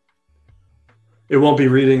functions. It won't be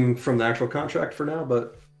reading from the actual contract for now,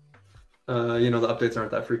 but you know, the updates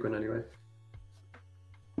aren't that frequent anyway.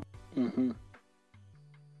 Mm-hmm.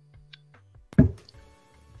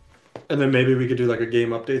 And then maybe we could do like a game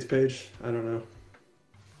updates page. I don't know.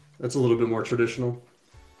 That's a little bit more traditional.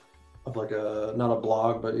 Of like a, not a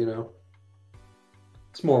blog, but you know,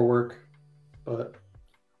 it's more work, but.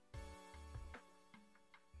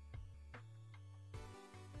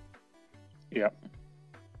 Yeah.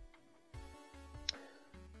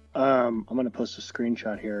 I'm going to post a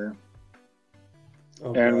screenshot here.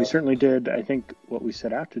 Oh, and we God. certainly did, I think, what we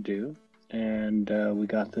set out to do. And we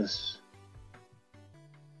got this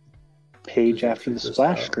page after the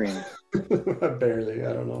splash screen. Barely.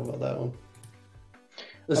 I don't know about that one.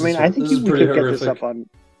 I think we could get this up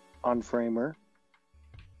on Framer.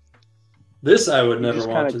 This I would You never just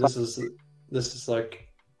want to. kinda This is like,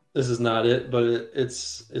 this is not it, but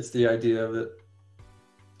it's the idea of it.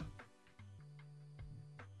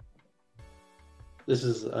 This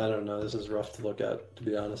is, I don't know, this is rough to look at, to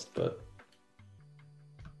be honest, but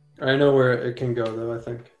I know where it can go though, I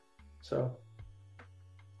think. So.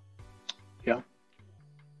 Yeah.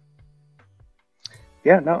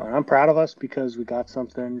 Yeah, no, I'm proud of us because we got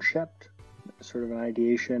something shipped. sort of an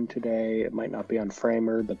ideation today. It might not be on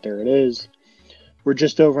Framer, but there it is. We're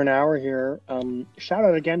just over an hour here. Shout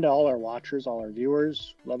out again to all our watchers, all our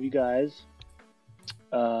viewers. Love you guys.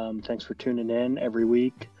 Thanks for tuning in every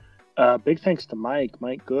week. Big thanks to Mike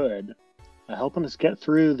Good, helping us get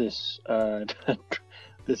through this.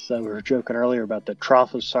 We were joking earlier about the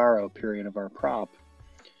Trough of Sorrow period of our prop.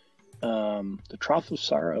 The Trough of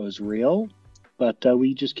Sorrow is real, but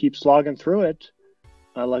we just keep slogging through it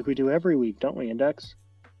like we do every week, don't we, Index?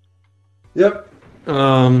 Yep.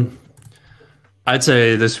 I'd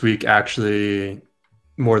say this week actually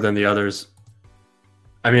more than the others.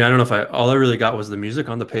 I mean, I don't know if all I really got was the music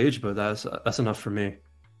on the page, but that's enough for me.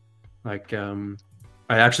 Like, I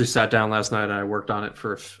actually sat down last night and I worked on it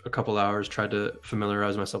for a couple hours, tried to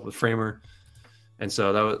familiarize myself with Framer, and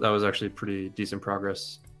so that was actually pretty decent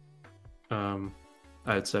progress.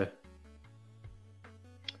 I'd say.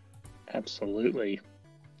 Absolutely.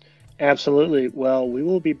 Well, we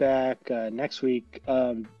will be back next week.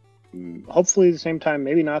 Hopefully the same time,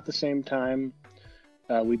 maybe not the same time.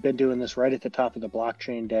 We've been doing this right at the top of the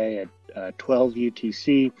blockchain day at 12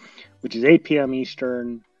 UTC, which is 8 p.m.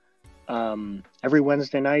 Eastern. Every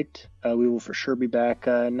Wednesday night. We will for sure be back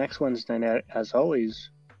next Wednesday night, as always,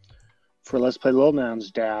 for Let's Play Little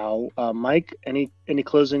Nouns DAO. Mike, any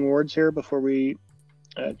closing words here before we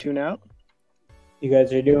tune out? You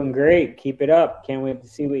guys are doing great. Keep it up. Can't wait to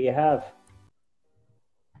see what you have.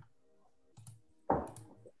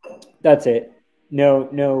 That's it.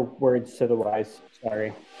 No words to the wise.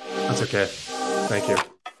 Sorry. That's okay. Thank you.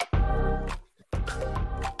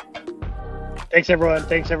 Thanks,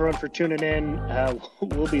 everyone, for tuning in.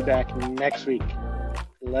 We'll be back next week.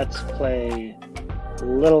 Let's play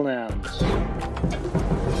Little Nouns.